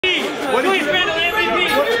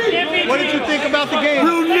game.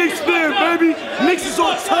 Real Knicks fan, baby. Knicks is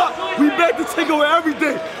on top. We back to take over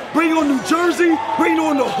everything. Bring on New Jersey, bring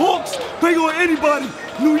on the Hawks, bring on anybody.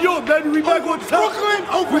 New York, baby, we back on top. Brooklyn,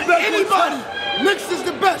 over anybody. Knicks is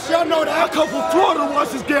the best, y'all know that. I come from Florida to watch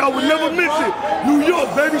this game, I would never miss it. New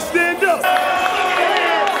York, baby, stand up.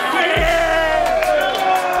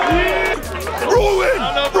 Ruin!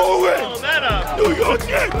 New York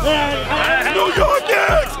Knicks! New York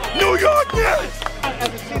Knicks! New York Knicks! As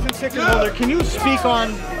a season ticket holder, can you speak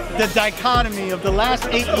on the dichotomy of the last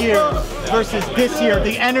 8 years versus this year,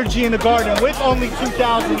 the energy in the Garden with only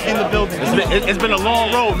 2,000 in the building? It's been a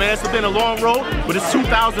long road, man. It's been a long road, but it's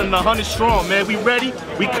 2,100 strong, man. We ready,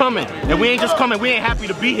 we coming, and we ain't just coming. We ain't happy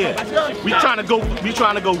to be here. We trying to go deep. We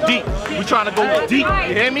trying to go deep.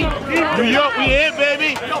 You hear me? New York, we here,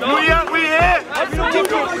 baby. New York, we here.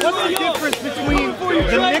 What's the difference between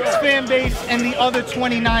the Knicks fan base and the other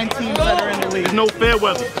 29 teams that are in the league? There's no fair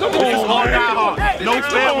weather. This is all die hard. No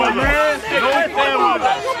fair weather. No fair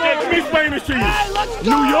weather. Let me explain this to you.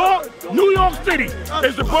 New York City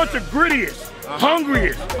is a bunch of grittiest,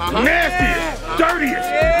 hungriest, nastiest, dirtiest,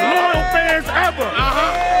 loyal fans ever.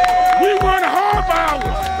 We run hard for ours.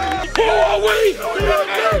 Who are we?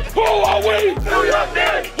 Who are we?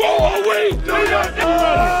 Who are we?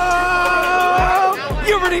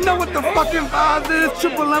 You already know what the fucking vibes is.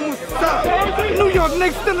 Triple M, what's up? New York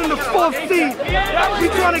Knicks still in the 4th seed. We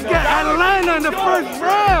trying to get Atlanta in the 1st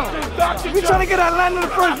round. We trying to get Atlanta in the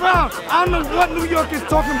 1st round. I don't know what New York is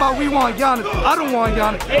talking about. We want Giannis. I don't want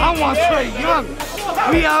Giannis. I want Trey Young.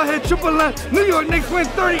 We out here Triple M. New York Knicks win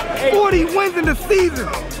 40 wins in the season.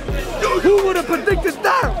 Who would have predicted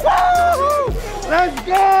that? Woo! Let's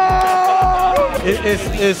go!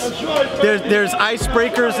 There's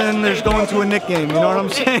icebreakers and there's going to a Knick game, you know what I'm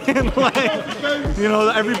saying? Like, you know,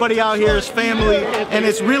 everybody out here is family, and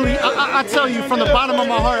it's really, I tell you from the bottom of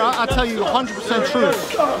my heart, I tell you 100%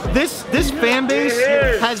 truth. This fan base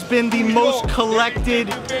has been the most collected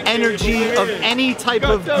energy of any type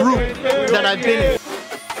of group that I've been in.